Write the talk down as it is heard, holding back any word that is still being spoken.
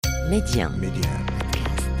بودكاست.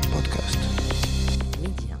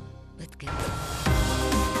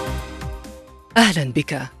 أهلا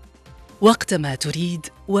بك. وقتما تريد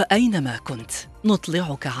وأينما كنت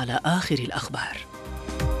نطلعك على آخر الأخبار.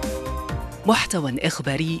 محتوى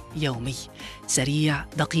إخباري يومي سريع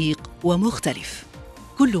دقيق ومختلف،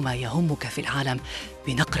 كل ما يهمك في العالم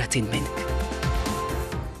بنقرة منك.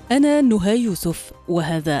 أنا نهى يوسف،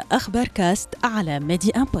 وهذا أخبار كاست على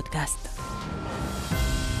ميديا بودكاست.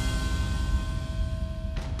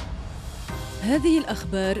 هذه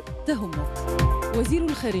الأخبار تهمك. وزير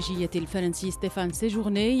الخارجية الفرنسي ستيفان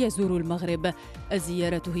سيجورنيه يزور المغرب.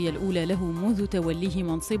 الزيارة هي الأولى له منذ توليه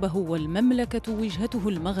منصبه، والمملكة وجهته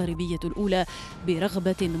المغربية الأولى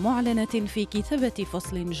برغبة معلنة في كتابة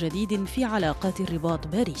فصل جديد في علاقات الرباط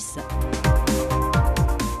باريس.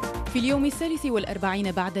 في اليوم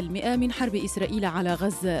 43 بعد 100 من حرب إسرائيل على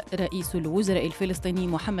غزة، رئيس الوزراء الفلسطيني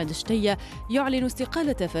محمد اشتية يعلن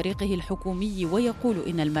استقالة فريقه الحكومي، ويقول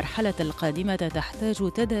إن المرحلة القادمة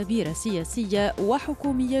تحتاج تدابير سياسية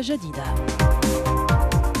وحكومية جديدة.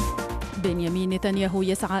 بنيامين نتنياهو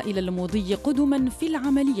يسعى إلى المضي قدما في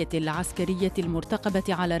العملية العسكرية المرتقبة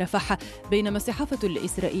على رفح، بينما الصحافة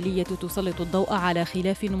الإسرائيلية تسلط الضوء على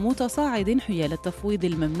خلاف متصاعد حيال التفويض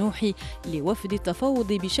الممنوح لوفد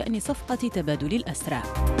التفاوض بشأن صفقة تبادل الأسرى.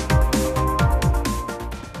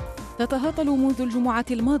 تتهاطل منذ الجمعة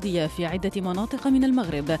الماضية في عدة مناطق من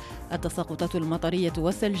المغرب التساقطات المطرية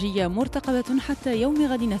والثلجية مرتقبة حتى يوم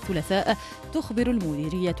غد الثلاثاء، تخبر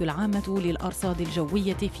المديرية العامة للأرصاد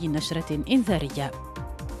الجوية في نشرة إنذارية.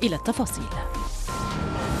 إلى التفاصيل.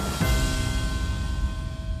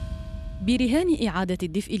 برهان إعادة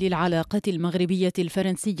الدفء للعلاقات المغربية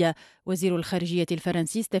الفرنسية، وزير الخارجية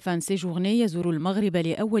الفرنسي ستيفان سيجورنيه يزور المغرب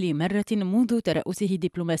لأول مرة منذ ترأسه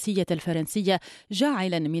الدبلوماسية الفرنسية،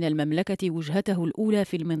 جاعلا من المملكة وجهته الأولى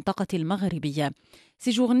في المنطقة المغربية.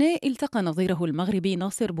 سيجورنيه التقى نظيره المغربي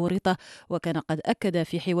ناصر بوريطة، وكان قد أكد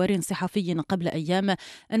في حوار صحفي قبل أيام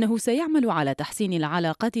أنه سيعمل على تحسين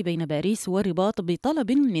العلاقات بين باريس والرباط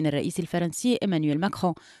بطلب من الرئيس الفرنسي إيمانويل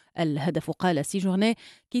ماكرون. الهدف، قال سيجورنيه،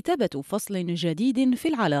 كتابة فصل جديد في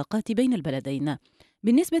العلاقات بين البلدين.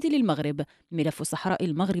 بالنسبة للمغرب، ملف الصحراء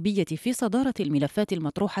المغربية في صدارة الملفات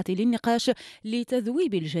المطروحة للنقاش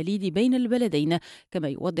لتذويب الجليد بين البلدين، كما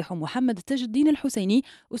يوضح محمد تاج الدين الحسيني،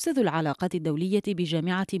 أستاذ العلاقات الدولية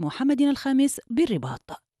بجامعة محمد الخامس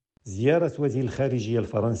بالرباط. زيارة وزير الخارجية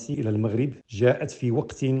الفرنسي إلى المغرب جاءت في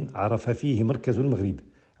وقت عرف فيه مركز المغرب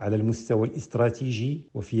على المستوى الاستراتيجي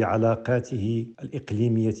وفي علاقاته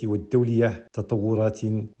الإقليمية والدولية تطورات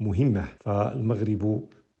مهمة. فالمغرب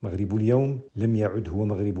مغرب اليوم لم يعد هو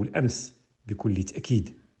مغرب الأمس بكل تأكيد.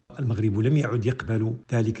 المغرب لم يعد يقبل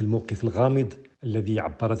ذلك الموقف الغامض الذي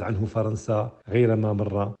عبرت عنه فرنسا غير ما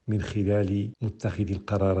مر من خلال متخذ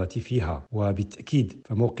القرارات فيها، وبالتأكيد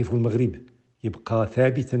فموقف المغرب يبقى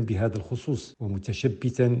ثابتا بهذا الخصوص،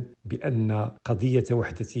 ومتشبتا بأن قضية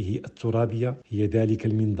وحدته الترابية هي ذلك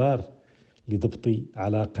المنظار لضبط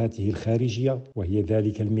علاقاته الخارجية، وهي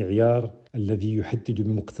ذلك المعيار الذي يحدد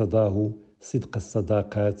بمقتضاه صدق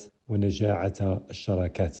الصداقات ونجاعة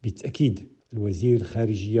الشراكات. بالتأكيد الوزير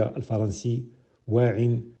الخارجية الفرنسي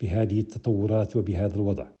واع بهذه التطورات وبهذا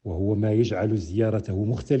الوضع، وهو ما يجعل زيارته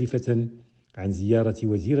مختلفة عن زيارة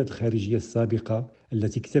وزيرة الخارجية السابقة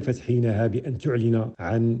التي اكتفت حينها بأن تعلن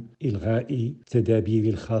عن إلغاء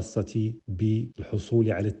التدابير الخاصة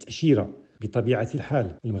بالحصول على التأشيرة. بطبيعة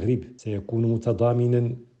الحال المغرب سيكون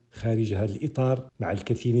متضامنا خارج هذا الإطار مع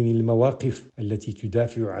الكثير من المواقف التي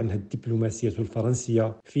تدافع عنها الدبلوماسية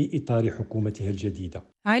الفرنسية في إطار حكومتها الجديدة.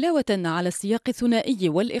 علاوة على السياق الثنائي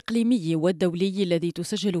والإقليمي والدولي الذي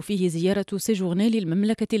تسجل فيه زيارة سيجورنيه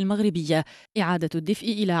للمملكة المغربية، إعادة الدفء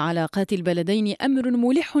إلى علاقات البلدين أمر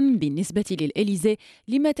ملح بالنسبة للإليزي،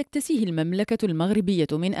 لما تكتسيه المملكة المغربية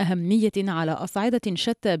من أهمية على أصعدة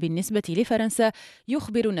شتى بالنسبة لفرنسا،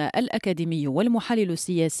 يخبرنا الأكاديمي والمحلل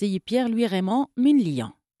السياسي بيير لوي غيمون من ليون.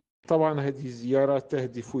 طبعا هذه الزيارة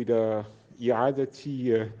تهدف إلى إعادة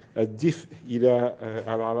الدفء إلى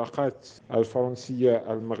العلاقات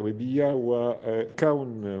الفرنسية المغربية،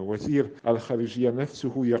 وكون وزير الخارجية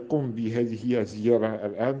نفسه يقوم بهذه الزيارة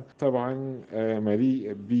الآن طبعا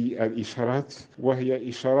مليء بالإشارات، وهي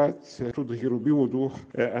إشارات تظهر بوضوح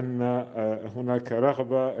أن هناك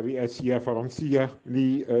رغبة رئاسية فرنسية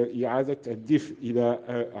لإعادة الدفء إلى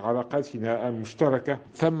علاقاتنا المشتركة.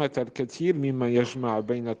 ثمة الكثير مما يجمع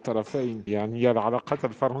بين الطرفين، يعني العلاقات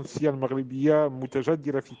الفرنسية المغربية المغربية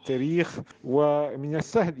متجذرة في التاريخ، ومن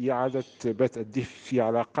السهل إعادة بث الدفء في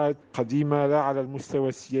علاقات قديمة، لا على المستوى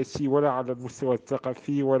السياسي ولا على المستوى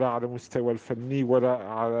الثقافي ولا على المستوى الفني ولا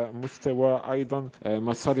على مستوى أيضا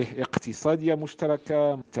مصالح اقتصادية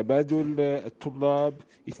مشتركة، تبادل الطلاب،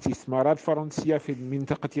 استثمارات فرنسية في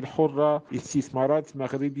المنطقة الحرة، استثمارات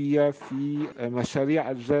مغربية في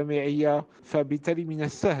مشاريع الجامعية. فبالتالي من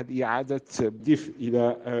السهل إعادة الدفء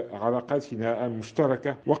إلى علاقاتنا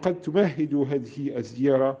المشتركة، وقد تمهد هذه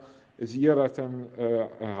الزيارة زيارة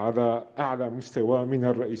على أعلى مستوى من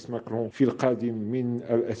الرئيس ماكرون في القادم من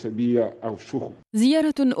الأسابيع أو الشهور.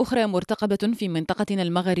 زيارة أخرى مرتقبة في منطقتنا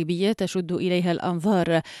المغربية تشد إليها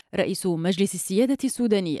الأنظار. رئيس مجلس السيادة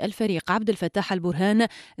السوداني الفريق عبد الفتاح البرهان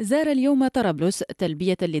زار اليوم طرابلس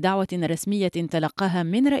تلبية لدعوة رسمية تلقاها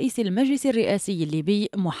من رئيس المجلس الرئاسي الليبي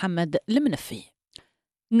محمد المنفي.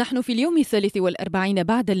 نحن في اليوم 43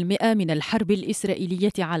 بعد 100 من الحرب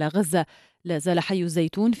الإسرائيلية على غزة. لا زال حي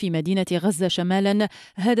الزيتون في مدينة غزة شمالا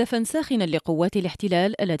هدفا ساخنا لقوات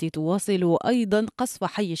الاحتلال التي تواصل أيضا قصف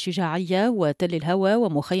حي الشجاعية وتل الهوى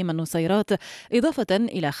ومخيم النصيرات، إضافة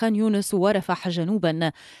إلى خان يونس ورفح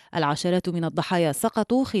جنوبا. العشرات من الضحايا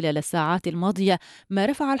سقطوا خلال الساعات الماضية، ما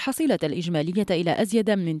رفع الحصيلة الإجمالية إلى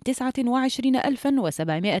أزيد من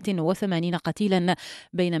 29,780 قتيلا،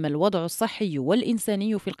 بينما الوضع الصحي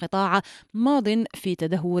والإنساني في القطاع ماض في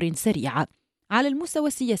تدهور سريع. على المستوى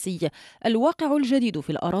السياسي، الواقع الجديد في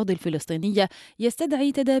الأراضي الفلسطينية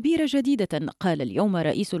يستدعي تدابير جديدة، قال اليوم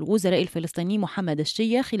رئيس الوزراء الفلسطيني محمد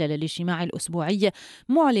اشتية خلال الاجتماع الأسبوعي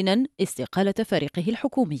معلنا استقالة فريقه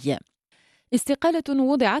الحكومي. استقالة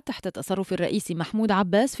وضعت تحت تصرف الرئيس محمود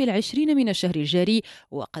عباس في 20 من الشهر الجاري،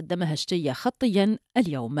 وقدمها اشتية خطيا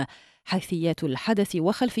اليوم. حيثيات الحدث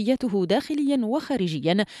وخلفيته داخليا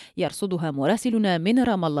وخارجيا يرصدها مراسلنا من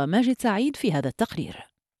رام الله ماجد سعيد في هذا التقرير.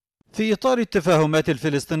 في إطار التفاهمات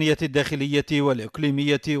الفلسطينية الداخلية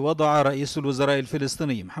والإقليمية، وضع رئيس الوزراء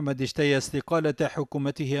الفلسطيني محمد اشتية استقالة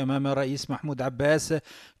حكومته أمام رئيس محمود عباس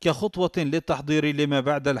كخطوة للتحضير لما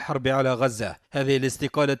بعد الحرب على غزة. هذه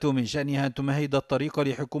الاستقالة من شأنها أن تمهد الطريق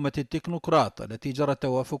لحكومة التكنوقراط التي جرى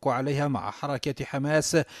التوافق عليها مع حركة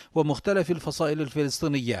حماس ومختلف الفصائل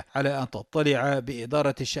الفلسطينية على أن تطلع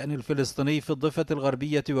بإدارة الشأن الفلسطيني في الضفة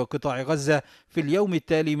الغربية وقطاع غزة في اليوم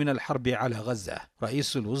التالي من الحرب على غزة.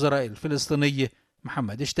 رئيس الوزراء الفلسطيني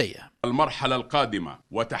محمد اشتية: المرحلة القادمة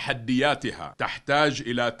وتحدياتها تحتاج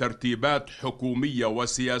إلى ترتيبات حكومية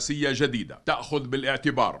وسياسية جديدة تأخذ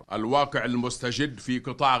بالاعتبار الواقع المستجد في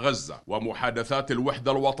قطاع غزة ومحادثات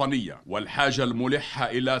الوحدة الوطنية والحاجة الملحة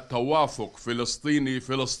إلى توافق فلسطيني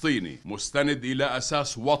مستند إلى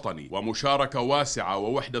أساس وطني ومشاركة واسعة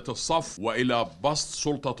ووحدة الصف، وإلى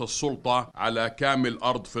بسط السلطة على كامل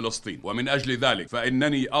أرض فلسطين. ومن أجل ذلك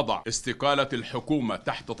فإنني أضع استقالة الحكومة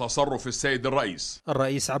تحت تصرف السيد الرئيس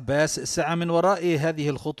عباس سعى من وراء هذه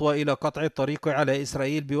الخطوة إلى قطع الطريق على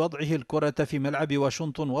إسرائيل بوضعه الكرة في ملعب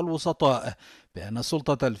واشنطن والوسطاء بأن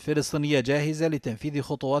السلطة الفلسطينية جاهزة لتنفيذ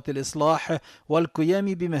خطوات الإصلاح والقيام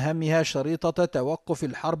بمهامها شريطة توقف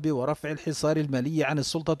الحرب ورفع الحصار المالي عن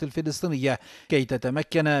السلطة الفلسطينية كي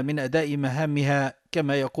تتمكن من أداء مهامها،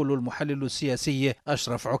 كما يقول المحلل السياسي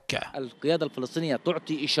أشرف عكا. القيادة الفلسطينية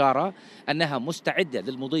تعطي إشارة أنها مستعدة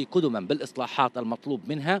للمضي قدما بالإصلاحات المطلوب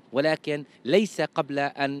منها، ولكن ليس قبل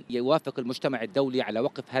أن يوافق المجتمع الدولي على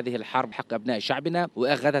وقف هذه الحرب حق أبناء شعبنا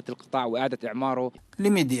وإغاثة القطاع وإعادة إعماره.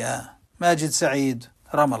 لميديا ماجد سعيد،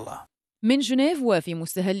 رام الله. من جنيف وفي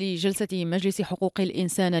مستهل جلسة مجلس حقوق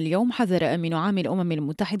الإنسان اليوم، حذر أمين عام الأمم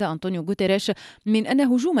المتحدة أنطونيو غوتيريش من أن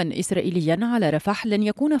هجوما إسرائيليا على رفح لن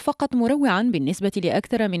يكون فقط مروعا بالنسبة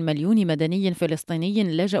لأكثر من 1,000,000 مدني فلسطيني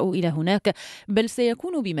لجأوا إلى هناك، بل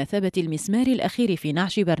سيكون بمثابة المسمار الأخير في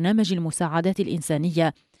نعش برنامج المساعدات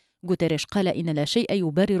الإنسانية. غوتيريش قال إن لا شيء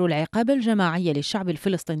يبرر العقاب الجماعي للشعب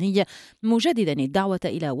الفلسطيني، مجددا الدعوة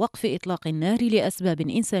إلى وقف إطلاق النار لأسباب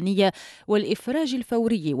إنسانية والإفراج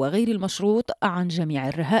الفوري وغير المشروط عن جميع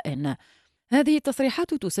الرهائن. هذه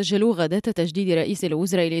التصريحات تسجل غداة تجديد رئيس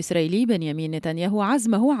الوزراء الإسرائيلي بنيامين نتنياهو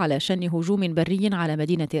عزمه على شن هجوم بري على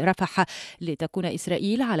مدينة رفح، لتكون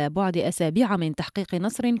إسرائيل على بعد أسابيع من تحقيق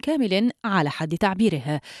نصر كامل على حد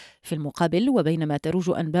تعبيره. في المقابل، وبينما تروج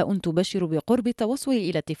أنباء تبشر بقرب التوصل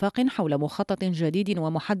إلى اتفاق حول مخطط جديد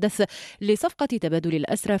ومحدث لصفقة تبادل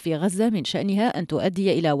الأسرى في غزة من شأنها أن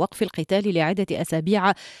تؤدي إلى وقف القتال لعدة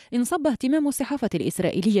أسابيع، انصب اهتمام الصحافة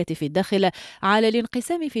الإسرائيلية في الداخل على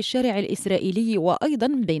الانقسام في الشارع الإسرائيلي وأيضا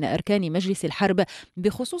بين أركان مجلس الحرب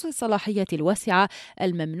بخصوص الصلاحيات الواسعة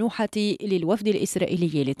الممنوحة للوفد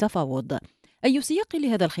الإسرائيلي للتفاوض. أي سياق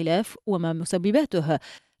لهذا الخلاف وما مسبباته؟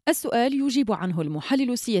 السؤال يجيب عنه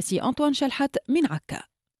المحلل السياسي أنطوان شلحت من عكا.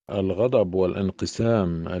 الغضب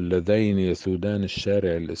والانقسام اللذين يسودان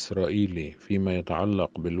الشارع الإسرائيلي فيما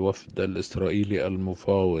يتعلق بالوفد الإسرائيلي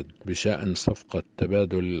المفاوض بشأن صفقة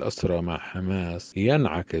تبادل الأسرى مع حماس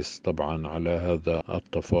ينعكس طبعا على هذا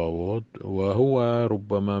التفاوض، وهو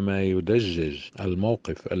ربما ما يدجج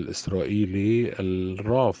الموقف الإسرائيلي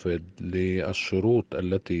الرافض للشروط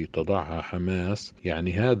التي تضعها حماس.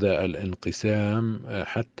 يعني هذا الانقسام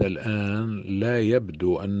حتى الآن لا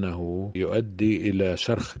يبدو أنه يؤدي إلى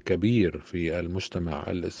شرخ كبير في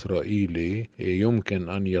المجتمع الإسرائيلي يمكن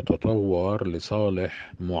أن يتطور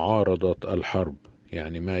لصالح معارضة الحرب.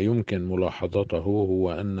 يعني ما يمكن ملاحظته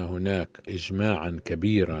هو أن هناك إجماعا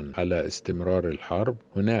كبيرا على استمرار الحرب،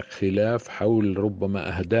 هناك خلاف حول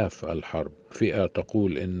ربما أهداف الحرب. فئة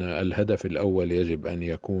تقول إن الهدف الأول يجب أن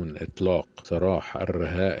يكون إطلاق سراح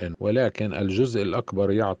الرهائن، ولكن الجزء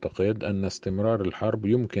الأكبر يعتقد أن استمرار الحرب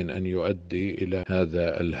يمكن أن يؤدي إلى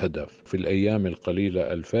هذا الهدف. في الأيام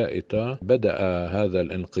القليلة الفائتة بدأ هذا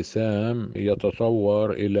الانقسام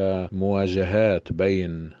يتطور إلى مواجهات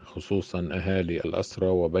بين خصوصا أهالي الأسرى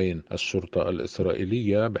وبين الشرطة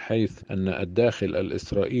الإسرائيلية، بحيث أن الداخل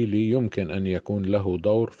الإسرائيلي يمكن أن يكون له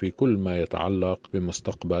دور في كل ما يتعلق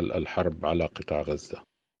بمستقبل الحرب على قطاع غزة.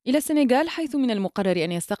 إلى السنغال، حيث من المقرر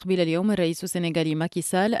أن يستقبل اليوم الرئيس السنغالي ماكي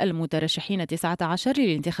سال المترشحين 19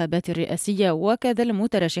 للانتخابات الرئاسية، وكذا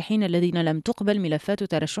المترشحين الذين لم تقبل ملفات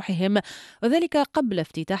ترشحهم، وذلك قبل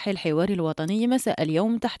افتتاح الحوار الوطني مساء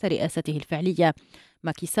اليوم تحت رئاسته الفعلية.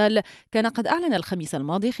 ماكي سال كان قد أعلن الخميس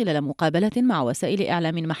الماضي خلال مقابلة مع وسائل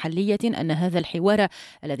إعلام محلية أن هذا الحوار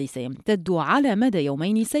الذي سيمتد على مدى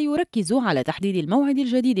يومين سيركز على تحديد الموعد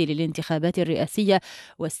الجديد للانتخابات الرئاسية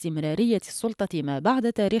واستمرارية السلطة ما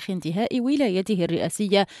بعد تاريخ انتهاء ولايته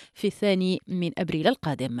الرئاسية في 2 أبريل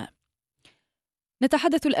القادم.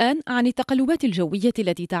 نتحدث الآن عن التقلبات الجوية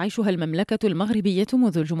التي تعيشها المملكة المغربية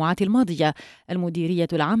منذ الجمعة الماضية. المديرية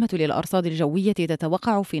العامة للأرصاد الجوية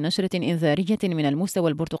تتوقع في نشرة إنذارية من المستوى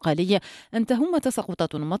البرتقالي أن تهم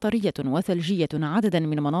تساقطات مطرية وثلجية عددا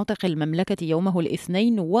من مناطق المملكة يومه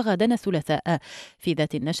الاثنين وغدا الثلاثاء. في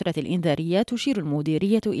ذات النشرة الإنذارية تشير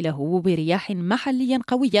المديرية إلى هبوب رياح محليا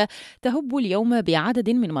قوية تهب اليوم بعدد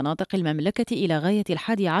من مناطق المملكة إلى غاية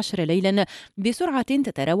 11 ليلا بسرعة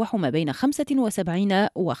تتراوح ما بين 75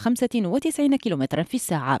 و 95 كيلومترا في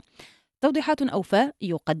الساعة. توضيحات أوفى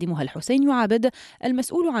يقدمها الحسين عابد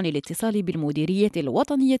المسؤول عن الاتصال بالمديرية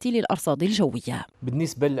الوطنية للأرصاد الجوية.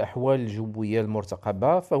 بالنسبة للأحوال الجوية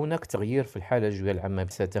المرتقبة فهناك تغيير في الحالة الجوية العامة،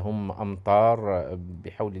 ستهم أمطار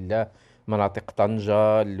بحول الله مناطق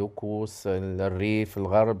طنجة، اللوكوس، الريف،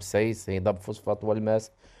 الغرب، سيس، هضاب، فوسفاط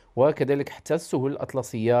والماس، وكذلك حتى السهول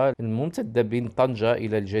الأطلسية الممتدة بين طنجة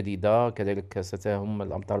إلى الجديدة. كذلك ستهم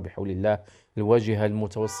الأمطار بحول الله الواجهة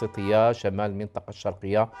المتوسطية شمال المنطقة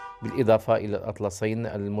الشرقية، بالإضافة إلى الأطلسين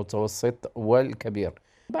المتوسط والكبير.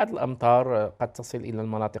 بعض الأمطار قد تصل إلى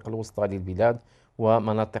المناطق الوسطى للبلاد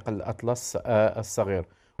ومناطق الأطلس الصغير.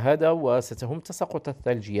 هذا وستهم تساقطات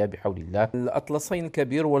ثلجية بحول الله الأطلسين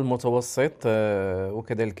الكبير والمتوسط،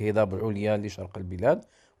 وكذلك هضاب عليا لشرق البلاد.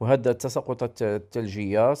 وهذا التساقطات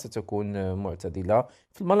الثلجية ستكون معتدلة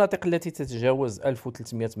في المناطق التي تتجاوز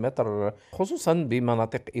 1300 متر، خصوصا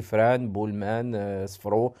بمناطق إفران، بولمان،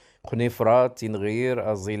 سفرو، خنيفرة،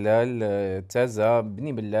 تنغير، الظلال، تازة،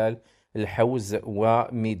 بني بلال، الحوز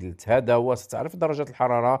وميدلت. هذا وستعرف درجة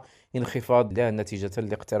الحرارة انخفاض لها نتيجة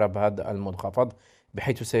لاقتراب هذا المنخفض،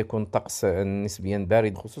 بحيث سيكون الطقس نسبيا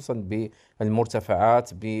بارد خصوصا بالمرتفعات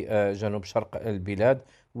بجنوب شرق البلاد،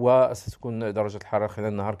 وستكون درجة الحرارة خلال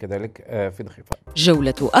النهار كذلك في انخفاض.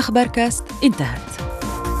 جولة أخبار كاست انتهت.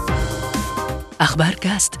 أخبار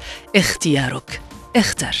كاست، اختيارك،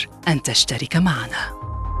 اختر أن تشترك معنا.